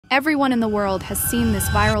Everyone in the world has seen this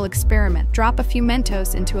viral experiment. Drop a few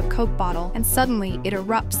Mentos into a Coke bottle, and suddenly it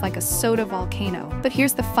erupts like a soda volcano. But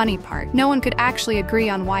here's the funny part. No one could actually agree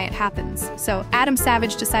on why it happens. So Adam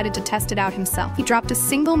Savage decided to test it out himself. He dropped a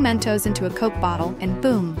single Mentos into a Coke bottle, and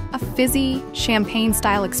boom, a fizzy,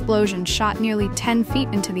 champagne-style explosion shot nearly 10 feet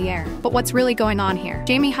into the air. But what's really going on here?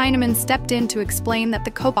 Jamie Hyneman stepped in to explain that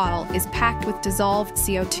the Coke bottle is packed with dissolved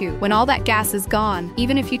CO2. When all that gas is gone,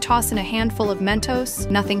 even if you toss in a handful of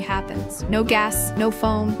Mentos, nothing happens. No gas, no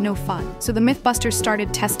foam, no fun. So the Mythbusters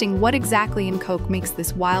started testing what exactly in Coke makes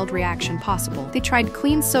this wild reaction possible. They tried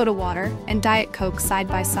clean soda water and Diet Coke side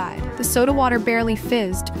by side. The soda water barely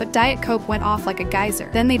fizzed, but Diet Coke went off like a geyser.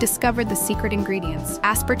 Then they discovered the secret ingredients.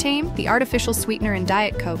 Aspartame, the artificial sweetener in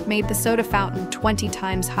Diet Coke, made the soda fountain 20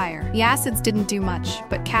 times higher. The acids didn't do much,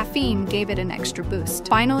 but caffeine gave it an extra boost.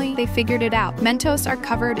 Finally, they figured it out. Mentos are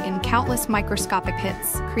covered in countless microscopic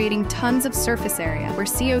hits, creating tons of surface area where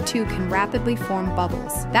CO2 can rapidly form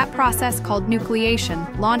bubbles. That process, called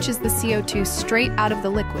nucleation, launches the CO2 straight out of the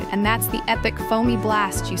liquid, and that's the epic foamy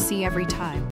blast you see every time.